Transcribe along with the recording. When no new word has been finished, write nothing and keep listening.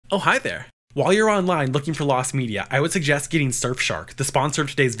Oh, hi there. While you're online looking for lost media, I would suggest getting Surfshark, the sponsor of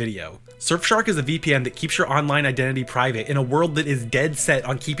today's video. Surfshark is a VPN that keeps your online identity private in a world that is dead set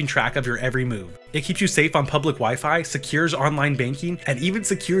on keeping track of your every move. It keeps you safe on public Wi-Fi, secures online banking, and even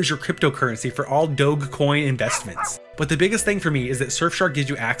secures your cryptocurrency for all Dogecoin investments. But the biggest thing for me is that Surfshark gives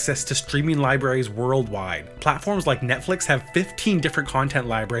you access to streaming libraries worldwide. Platforms like Netflix have 15 different content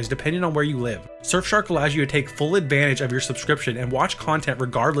libraries depending on where you live. Surfshark allows you to take full advantage of your subscription and watch content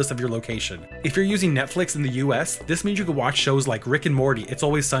regardless of your location. If you're using Netflix in the US, this means you can watch shows like Rick and Morty, It's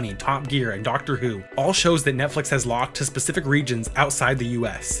Always Sunny, Top Gear, and Doctor Who, all shows that Netflix has locked to specific regions outside the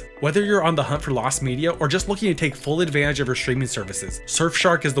US. Whether you're on the hunt for lost media or just looking to take full advantage of your streaming services,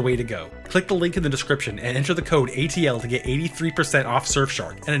 Surfshark is the way to go. Click the link in the description and enter the code ATL to get 83% off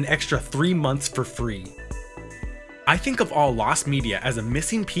Surfshark and an extra 3 months for free. I think of all lost media as a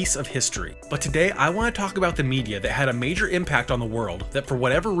missing piece of history, but today I want to talk about the media that had a major impact on the world that for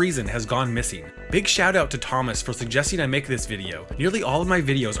whatever reason has gone missing. Big shout out to Thomas for suggesting I make this video. Nearly all of my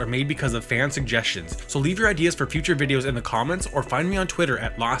videos are made because of fan suggestions, so leave your ideas for future videos in the comments or find me on Twitter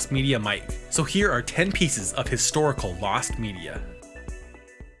at LostMediaMike. So here are 10 pieces of historical lost media.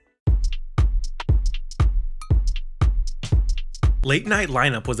 Late Night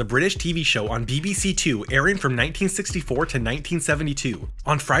Lineup was a British TV show on BBC Two airing from 1964 to 1972.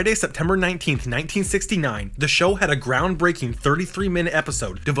 On Friday, September 19th, 1969, the show had a groundbreaking 33-minute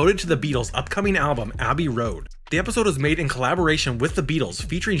episode devoted to the Beatles' upcoming album, Abbey Road. The episode was made in collaboration with the Beatles,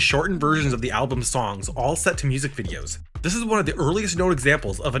 featuring shortened versions of the album's songs, all set to music videos. This is one of the earliest known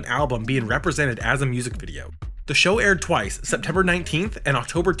examples of an album being represented as a music video. The show aired twice, September 19th and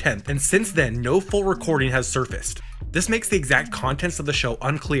October 10th, and since then, no full recording has surfaced. This makes the exact contents of the show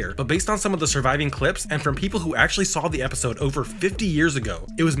unclear, but based on some of the surviving clips and from people who actually saw the episode over 50 years ago,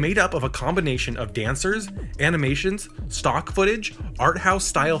 it was made up of a combination of dancers, animations, stock footage, art house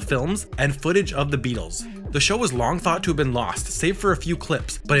style films, and footage of the Beatles. The show was long thought to have been lost, save for a few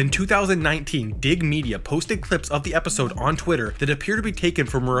clips, but in 2019, Dig Media posted clips of the episode on Twitter that appear to be taken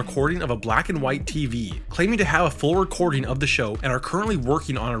from a recording of a black and white TV, claiming to have a full recording of the show and are currently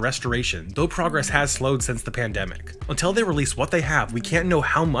working on a restoration, though progress has slowed since the pandemic. Until they release what they have, we can't know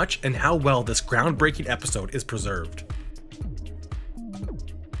how much and how well this groundbreaking episode is preserved.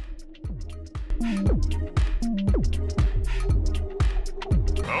 Okay,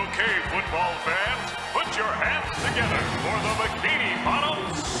 football fans, put your hands together for the Bikini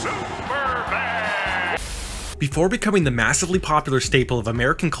Bottom Superman! Before becoming the massively popular staple of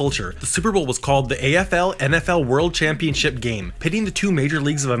American culture, the Super Bowl was called the AFL-NFL World Championship Game, pitting the two major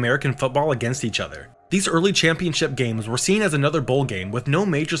leagues of American football against each other. These early championship games were seen as another bowl game with no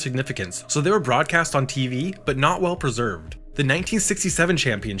major significance, so they were broadcast on TV, but not well preserved. The 1967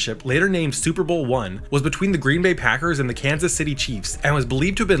 championship, later named Super Bowl I, was between the Green Bay Packers and the Kansas City Chiefs, and was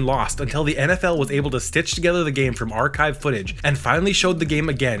believed to have been lost until the NFL was able to stitch together the game from archived footage, and finally showed the game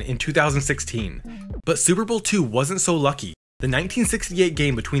again in 2016. But Super Bowl II wasn't so lucky. The 1968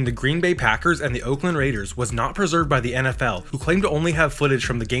 game between the Green Bay Packers and the Oakland Raiders was not preserved by the NFL, who claimed to only have footage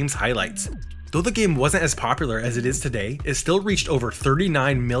from the game's highlights. Though the game wasn't as popular as it is today, it still reached over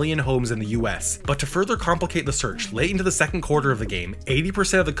 39 million homes in the US. But to further complicate the search, late into the second quarter of the game,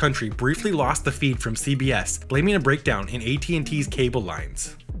 80% of the country briefly lost the feed from CBS, blaming a breakdown in AT&T's cable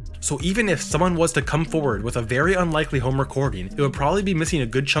lines. So even if someone was to come forward with a very unlikely home recording, it would probably be missing a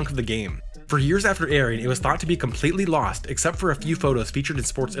good chunk of the game. For years after airing, it was thought to be completely lost except for a few photos featured in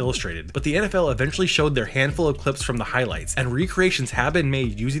Sports Illustrated, but the NFL eventually showed their handful of clips from the highlights, and recreations have been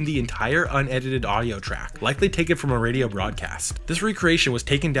made using the entire unedited audio track, likely taken from a radio broadcast. This recreation was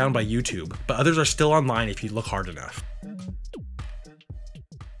taken down by YouTube, but others are still online if you look hard enough.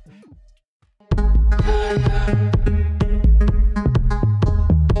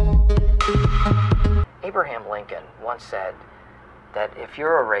 Abraham Lincoln once said that if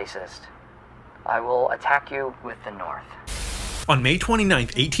you're a racist, I will attack you with the North. On May 29,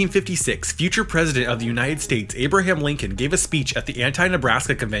 1856, future President of the United States Abraham Lincoln gave a speech at the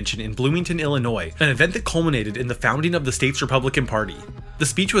Anti-Nebraska Convention in Bloomington, Illinois, an event that culminated in the founding of the state's Republican Party. The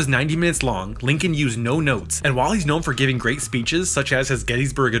speech was 90 minutes long, Lincoln used no notes, and while he's known for giving great speeches such as his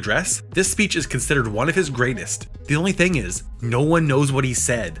Gettysburg Address, this speech is considered one of his greatest. The only thing is, no one knows what he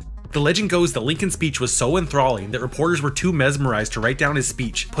said. The legend goes that Lincoln's speech was so enthralling that reporters were too mesmerized to write down his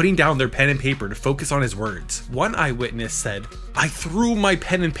speech, putting down their pen and paper to focus on his words. One eyewitness said, "I threw my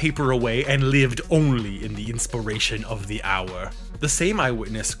pen and paper away and lived only in the inspiration of the hour." The same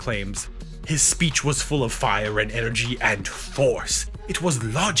eyewitness claims, "His speech was full of fire and energy and force. It was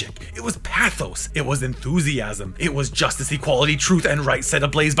logic, it was pathos, it was enthusiasm, it was justice, equality, truth, and right set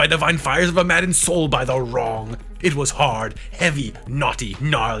ablaze by divine fires of a maddened soul by the wrong. It was hard, heavy, naughty,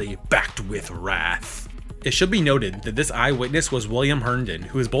 gnarly, backed with wrath. It should be noted that this eyewitness was William Herndon,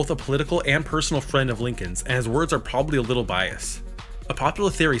 who is both a political and personal friend of Lincoln's, and his words are probably a little biased. A popular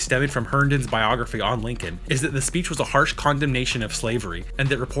theory stemming from Herndon's biography on Lincoln is that the speech was a harsh condemnation of slavery, and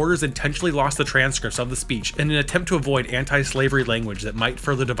that reporters intentionally lost the transcripts of the speech in an attempt to avoid anti-slavery language that might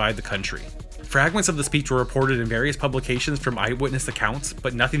further divide the country. Fragments of the speech were reported in various publications from eyewitness accounts,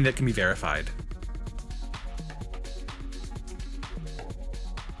 but nothing that can be verified.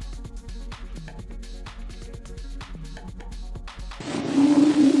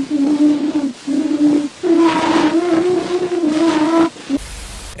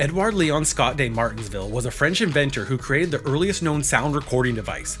 Edouard Leon Scott de Martinsville was a French inventor who created the earliest known sound recording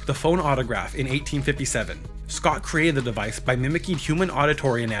device, the phonautograph, in 1857. Scott created the device by mimicking human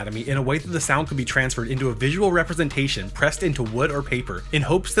auditory anatomy in a way that the sound could be transferred into a visual representation pressed into wood or paper in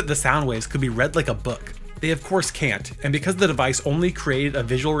hopes that the sound waves could be read like a book. They of course can't, and because the device only created a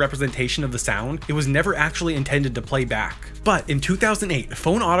visual representation of the sound, it was never actually intended to play back. But in 2008,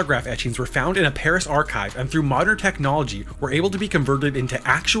 phonautograph etchings were found in a Paris archive and through modern technology were able to be converted into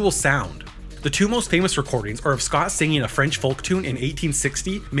actual sound. The two most famous recordings are of Scott singing a French folk tune in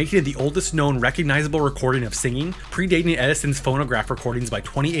 1860, making it the oldest known recognizable recording of singing, predating Edison's phonograph recordings by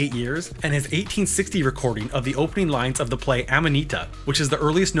 28 years, and his 1860 recording of the opening lines of the play Amanita, which is the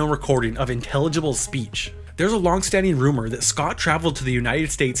earliest known recording of intelligible speech. There's a long-standing rumor that Scott traveled to the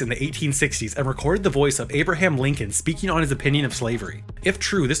United States in the 1860s and recorded the voice of Abraham Lincoln speaking on his opinion of slavery. If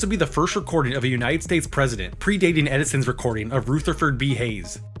true, this would be the first recording of a United States president, predating Edison's recording of Rutherford B.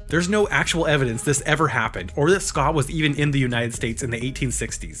 Hayes. There's no actual evidence this ever happened, or that Scott was even in the United States in the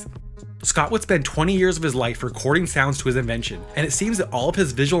 1860s. Scott would spend 20 years of his life recording sounds to his invention, and it seems that all of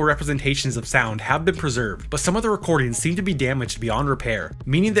his visual representations of sound have been preserved, but some of the recordings seem to be damaged beyond repair,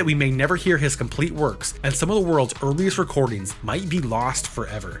 meaning that we may never hear his complete works, and some of the world's earliest recordings might be lost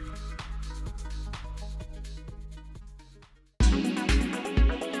forever.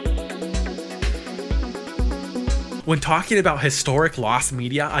 When talking about historic lost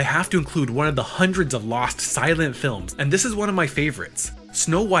media, I have to include one of the hundreds of lost silent films, and this is one of my favorites.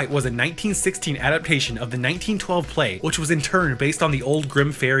 Snow White was a 1916 adaptation of the 1912 play, which was in turn based on the old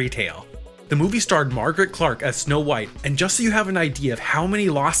Grimm fairy tale. The movie starred Margaret Clark as Snow White, and just so you have an idea of how many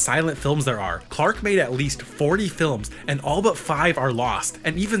lost silent films there are, Clark made at least 40 films, and all but 5 are lost,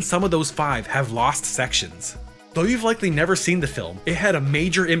 and even some of those 5 have lost sections. Though you've likely never seen the film, it had a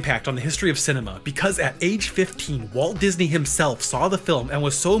major impact on the history of cinema because at age 15, Walt Disney himself saw the film and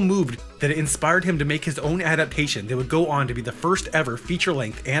was so moved that it inspired him to make his own adaptation that would go on to be the first ever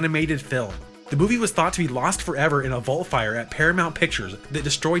feature-length animated film. The movie was thought to be lost forever in a vault fire at Paramount Pictures that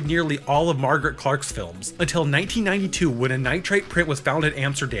destroyed nearly all of Margaret Clark's films, until 1992 when a nitrate print was found in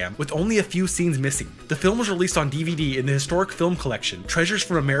Amsterdam with only a few scenes missing. The film was released on DVD in the Historic Film Collection, Treasures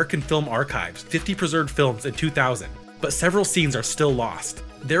from American Film Archives, 50 preserved films in 2000, but several scenes are still lost.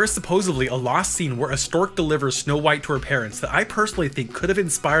 There is supposedly a lost scene where a stork delivers Snow White to her parents that I personally think could have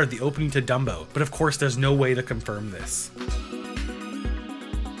inspired the opening to Dumbo, but of course there's no way to confirm this.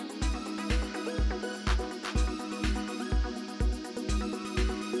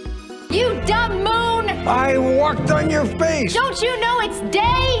 You dumb moon! I walked on your face! Don't you know it's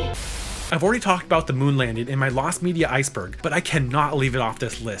day? I've already talked about the moon landing in my Lost Media Iceberg, but I cannot leave it off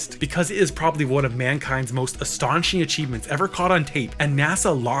this list because it is probably one of mankind's most astonishing achievements ever caught on tape, and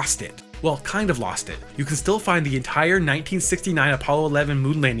NASA lost it. Well, kind of lost it. You can still find the entire 1969 Apollo 11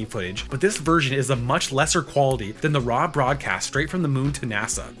 moon landing footage, but this version is of much lesser quality than the raw broadcast straight from the moon to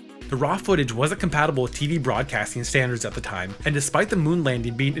NASA. The raw footage wasn't compatible with TV broadcasting standards at the time, and despite the moon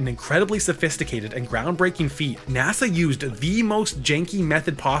landing being an incredibly sophisticated and groundbreaking feat, NASA used the most janky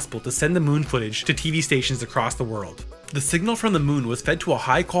method possible to send the moon footage to TV stations across the world. The signal from the moon was fed to a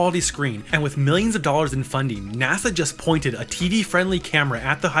high-quality screen, and with millions of dollars in funding, NASA just pointed a TV-friendly camera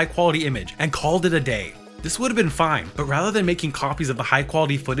at the high-quality image and called it a day. This would have been fine, but rather than making copies of the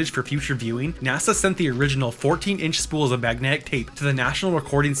high-quality footage for future viewing, NASA sent the original 14-inch spools of magnetic tape to the National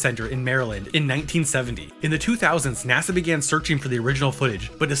Recording Center in Maryland in 1970. In the 2000s, NASA began searching for the original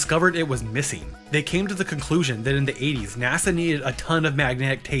footage, but discovered it was missing. They came to the conclusion that in the 80s, NASA needed a ton of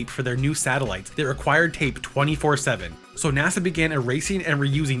magnetic tape for their new satellites that required tape 24/7. So NASA began erasing and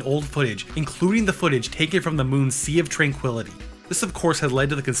reusing old footage, including the footage taken from the moon's Sea of Tranquility. This of course has led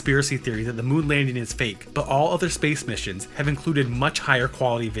to the conspiracy theory that the moon landing is fake, but all other space missions have included much higher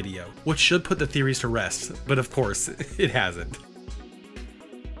quality video, which should put the theories to rest, but of course, it hasn't.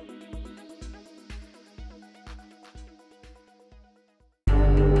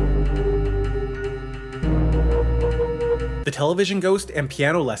 The The Television Ghost and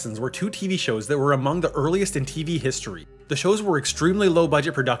Piano Lessons were two TV shows that were among the earliest in TV history. The shows were extremely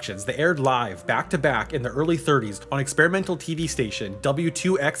low-budget productions that aired live, back-to-back in the early 30s on experimental TV station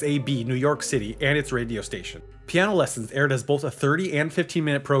W2XAB New York City and its radio station. Piano Lessons aired as both a 30 and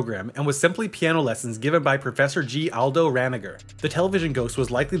 15-minute program and was simply piano lessons given by Professor G. Aldo Raniger. The Television Ghost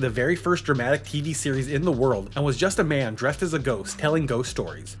was likely the very first dramatic TV series in the world and was just a man dressed as a ghost telling ghost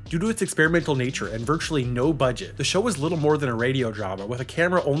stories. Due to its experimental nature and virtually no budget, the show was little more than a radio drama with a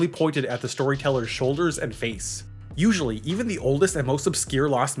camera only pointed at the storyteller's shoulders and face. Usually, even the oldest and most obscure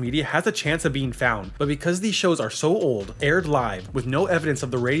lost media has a chance of being found, but because these shows are so old, aired live, with no evidence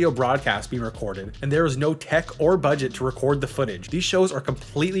of the radio broadcast being recorded, and there is no tech or budget to record the footage, these shows are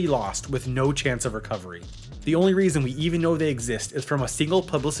completely lost with no chance of recovery. The only reason we even know they exist is from a single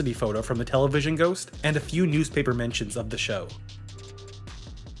publicity photo from the Television Ghost and a few newspaper mentions of the show.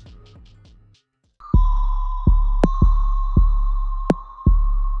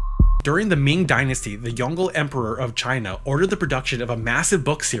 During the Ming Dynasty, the Yongle Emperor of China ordered the production of a massive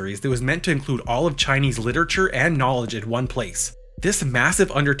book series that was meant to include all of Chinese literature and knowledge in one place. This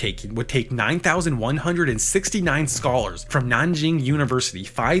massive undertaking would take 9,169 scholars from Nanjing University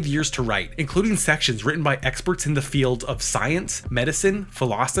 5 years to write, including sections written by experts in the fields of science, medicine,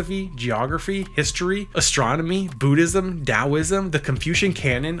 philosophy, geography, history, astronomy, Buddhism, Taoism, the Confucian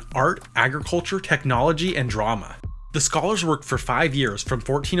canon, art, agriculture, technology, and drama. The scholars worked for 5 years from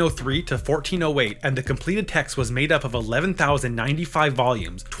 1403 to 1408, and the completed text was made up of 11,095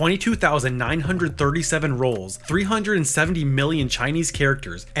 volumes, 22,937 rolls, 370 million Chinese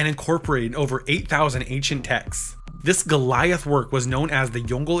characters, and incorporating over 8,000 ancient texts. This Goliath work was known as the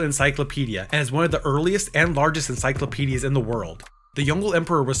Yongle Encyclopedia and is one of the earliest and largest encyclopedias in the world. The Yongle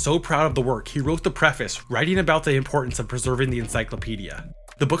Emperor was so proud of the work, he wrote the preface, writing about the importance of preserving the encyclopedia.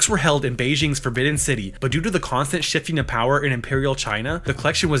 The books were held in Beijing's Forbidden City, but due to the constant shifting of power in Imperial China, the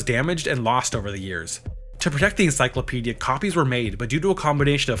collection was damaged and lost over the years. To protect the encyclopedia, copies were made, but due to a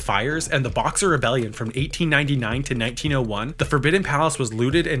combination of fires and the Boxer Rebellion from 1899 to 1901, the Forbidden Palace was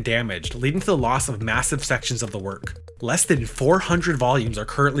looted and damaged, leading to the loss of massive sections of the work. Less than 400 volumes are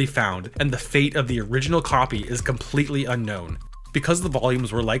currently found, and the fate of the original copy is completely unknown. Because the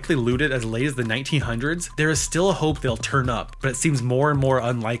volumes were likely looted as late as the 1900s, there is still a hope they'll turn up, but it seems more and more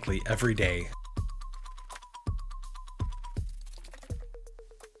unlikely every day.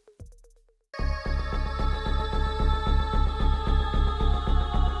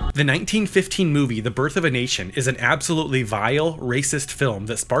 The 1915 movie The Birth of a Nation is an absolutely vile, racist film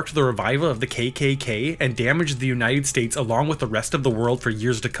that sparked the revival of the KKK and damaged the United States along with the rest of the world for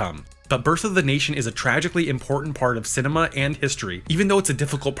years to come. But Birth of the Nation is a tragically important part of cinema and history. Even though it's a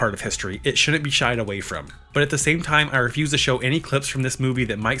difficult part of history, it shouldn't be shied away from. But at the same time, I refuse to show any clips from this movie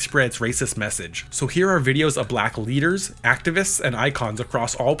that might spread its racist message. So here are videos of black leaders, activists, and icons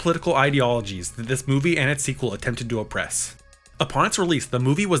across all political ideologies that this movie and its sequel attempted to oppress. Upon its release, the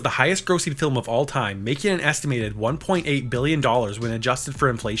movie was the highest grossing film of all time, making an estimated $1.8 billion when adjusted for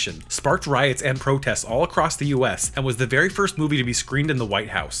inflation, sparked riots and protests all across the US, and was the very first movie to be screened in the White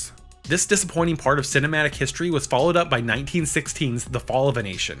House. This disappointing part of cinematic history was followed up by 1916's The Fall of a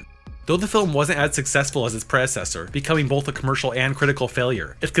Nation. Though the film wasn't as successful as its predecessor, becoming both a commercial and critical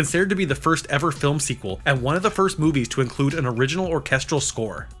failure, it's considered to be the first ever film sequel and one of the first movies to include an original orchestral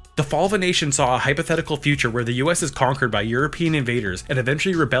score. The Fall of a Nation saw a hypothetical future where the US is conquered by European invaders and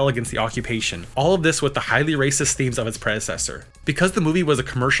eventually rebel against the occupation, all of this with the highly racist themes of its predecessor. Because the movie was a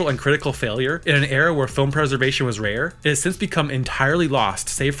commercial and critical failure, in an era where film preservation was rare, it has since become entirely lost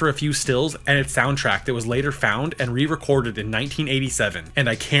save for a few stills and its soundtrack that was later found and re-recorded in 1987, and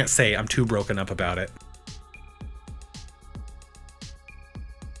I can't say I'm too broken up about it.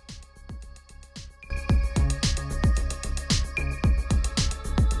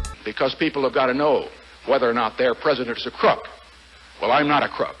 Because people have got to know whether or not their president's a crook. Well, I'm not a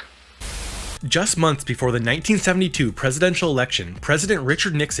crook. Just months before the 1972 presidential election, President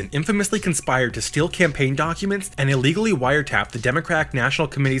Richard Nixon infamously conspired to steal campaign documents and illegally wiretap the Democratic National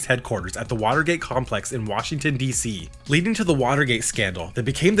Committee's headquarters at the Watergate complex in Washington, D.C., leading to the Watergate scandal that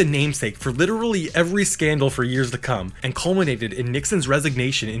became the namesake for literally every scandal for years to come, and culminated in Nixon's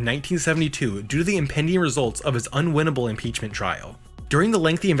resignation in 1972 due to the impending results of his unwinnable impeachment trial. During the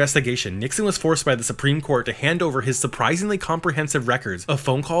lengthy investigation, Nixon was forced by the Supreme Court to hand over his surprisingly comprehensive records of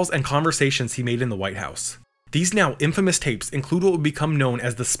phone calls and conversations he made in the White House. These now infamous tapes include what would become known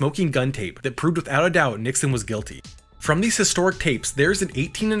as the smoking gun tape that proved without a doubt Nixon was guilty. From these historic tapes, there's an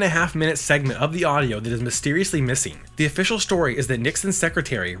 18.5-minute segment of the audio that is mysteriously missing. The official story is that Nixon's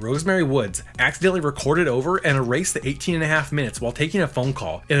secretary, Rosemary Woods, accidentally recorded over and erased the 18.5 minutes while taking a phone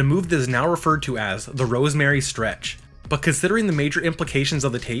call in a move that is now referred to as the Rosemary Stretch. But considering the major implications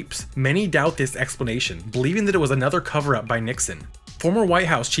of the tapes, many doubt this explanation, believing that it was another cover-up by Nixon. Former White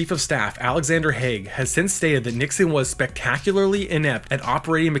House Chief of Staff Alexander Haig has since stated that Nixon was spectacularly inept at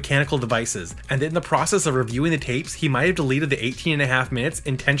operating mechanical devices, and that in the process of reviewing the tapes, he might have deleted the 18.5 minutes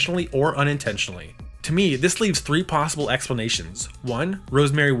intentionally or unintentionally. To me, this leaves three possible explanations. 1.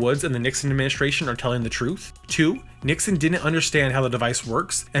 Rosemary Woods and the Nixon administration are telling the truth. 2. Nixon didn't understand how the device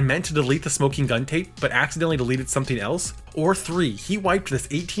works and meant to delete the smoking gun tape, but accidentally deleted something else. Or 3. He wiped this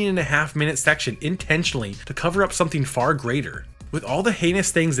 18.5 minute section intentionally to cover up something far greater. With all the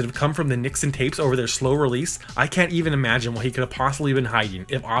heinous things that have come from the Nixon tapes over their slow release, I can't even imagine what he could have possibly been hiding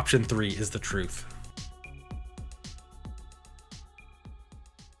if option 3 is the truth.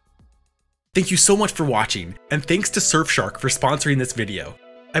 Thank you so much for watching, and thanks to Surfshark for sponsoring this video.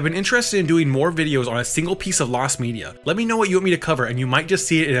 I've been interested in doing more videos on a single piece of lost media. Let me know what you want me to cover and you might just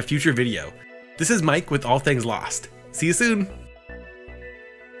see it in a future video. This is Mike with All Things Lost. See you soon!